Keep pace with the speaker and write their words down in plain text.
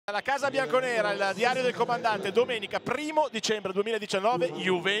La casa bianconera, il diario del comandante, domenica 1° dicembre 2019,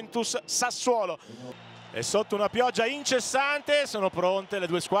 Juventus-Sassuolo. E sotto una pioggia incessante sono pronte le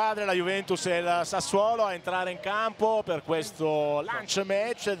due squadre, la Juventus e il Sassuolo, a entrare in campo per questo lunch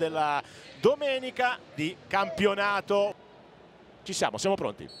match della domenica di campionato. Ci siamo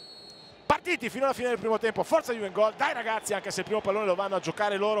pronti. Partiti fino alla fine del primo tempo, forza Juve in gol, dai ragazzi, anche se il primo pallone lo vanno a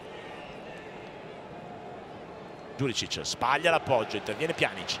giocare loro. Juricic sbaglia l'appoggio, interviene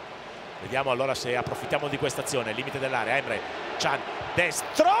Pjanic. Vediamo allora se approfittiamo di questa azione. Limite dell'area, Emre Can,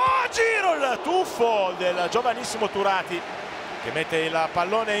 destro, giro, il tuffo del giovanissimo Turati che mette il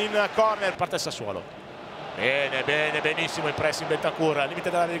pallone in corner. Parte il Sassuolo. Bene, benissimo in pressing Bentancur, limite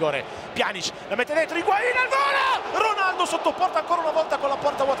dell'area di rigore. Pjanic la mette dentro, Higuain al volo! Ronaldo sotto porta ancora una volta con la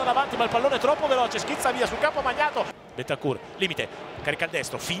porta vuota davanti, ma il pallone è troppo veloce, schizza via sul campo magnato. Bentancur, limite, carica il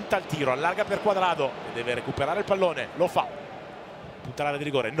destro, finta il tiro, allarga per Quadrado e deve recuperare il pallone, lo fa. Punta l'area di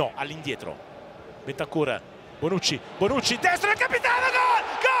rigore, no, all'indietro. Bentancur, Bonucci, destro del capitano, gol!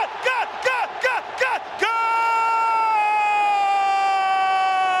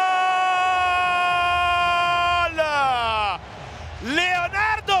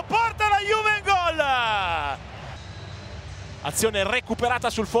 Leonardo porta la Juve in gol! Azione recuperata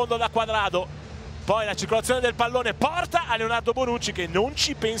sul fondo da Quadrado. Poi la circolazione del pallone porta a Leonardo Bonucci che non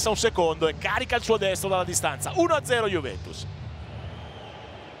ci pensa un secondo e carica il suo destro dalla distanza. 1-0 Juventus.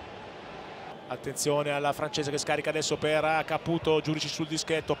 Attenzione alla francese che scarica adesso per Caputo, Giurici sul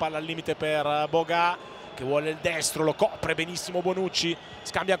dischetto, palla al limite per Boga che vuole il destro, lo copre benissimo Bonucci,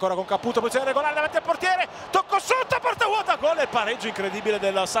 scambia ancora con Caputo, posizione regolare davanti al portiere, tocco sotto, porta vuota, gol e pareggio incredibile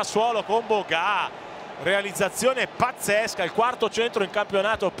del Sassuolo con Boga. Realizzazione pazzesca, il quarto centro in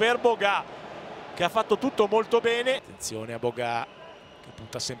campionato per Boga che ha fatto tutto molto bene. Attenzione a Boga che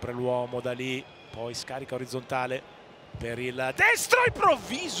punta sempre l'uomo da lì, poi scarica orizzontale per il destro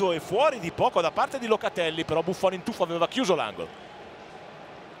improvviso e fuori di poco da parte di Locatelli, però Buffon in tuffo aveva chiuso l'angolo.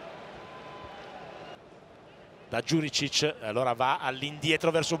 Da Juricic, allora va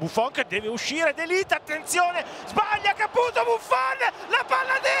all'indietro verso Buffon che deve uscire, D'Elite, attenzione, sbaglia Caputo, Buffon, la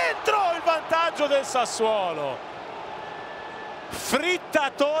palla dentro, il vantaggio del Sassuolo.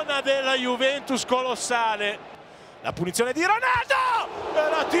 Frittatona della Juventus colossale, la punizione di Ronaldo e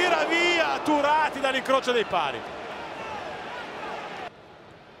la tira via Turati dall'incrocio dei pali.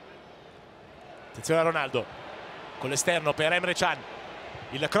 Attenzione a Ronaldo, con l'esterno per Emre Can,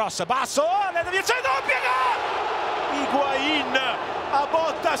 il cross basso, la deviazione doppia, gol! Higuain a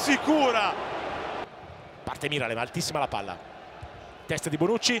botta sicura. Parte Mira, leva altissima la palla. Testa di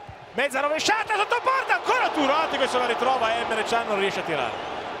Bonucci, mezza rovesciata sotto porta, ancora Turati che se la ritrova, Emre Can non riesce a tirare.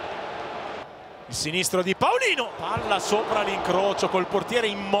 Il sinistro di Paolino, palla sopra l'incrocio col portiere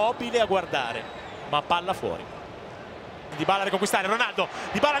immobile a guardare, ma palla fuori. Dybala a riconquistare, Ronaldo,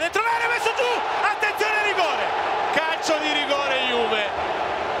 Dybala dentro l'area, messo giù, attenzione rigore, calcio di rigore Juve.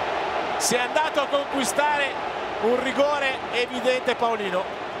 Si è andato a conquistare un rigore evidente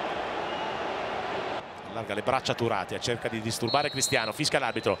Paolino. Allarga le braccia Turati, cerca di disturbare Cristiano, fischia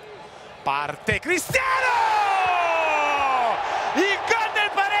l'arbitro. Parte Cristiano! Il gol del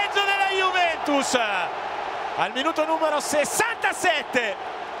pareggio della Juventus al minuto numero 67.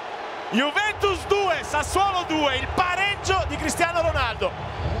 Juventus 2, Sassuolo 2, il pareggio di Cristiano Ronaldo.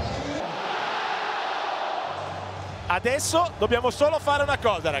 Adesso dobbiamo solo fare una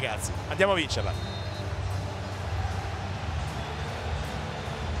cosa ragazzi, andiamo a vincerla.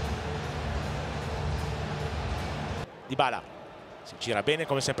 Dybala si gira bene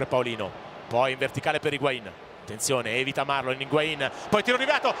come sempre Paolino, poi in verticale per Higuain, attenzione, evita Marlon, Higuain, poi tiro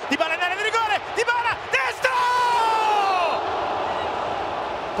arrivato, Dybala in area di rigore, Dybala, destro!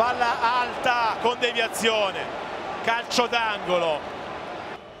 Palla alta con deviazione, calcio d'angolo.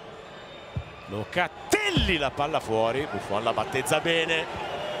 Locatelli, la palla fuori, Buffon la battezza bene,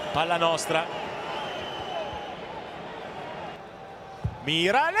 palla nostra.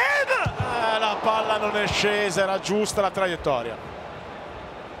 Miralem, la palla non è scesa, era giusta la traiettoria.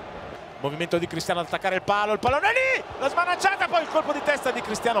 Movimento di Cristiano ad attaccare il pallone è lì, la smanacciata, poi il colpo di testa di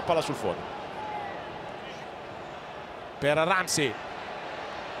Cristiano, palla sul fondo. Per Ramsey.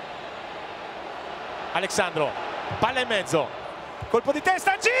 Alexandro, palla in mezzo, colpo di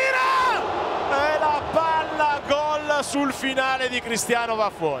testa, gira! E la palla, gol sul finale di Cristiano, va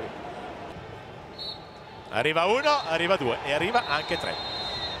fuori. Arriva 1, arriva 2 e arriva anche 3.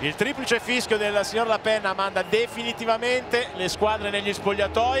 Il triplice fischio del signor La Penna manda definitivamente le squadre negli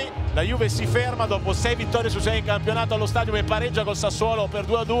spogliatoi. La Juve si ferma dopo 6 vittorie su 6 in campionato allo stadio e pareggia col Sassuolo per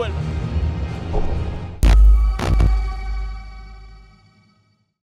 2-2.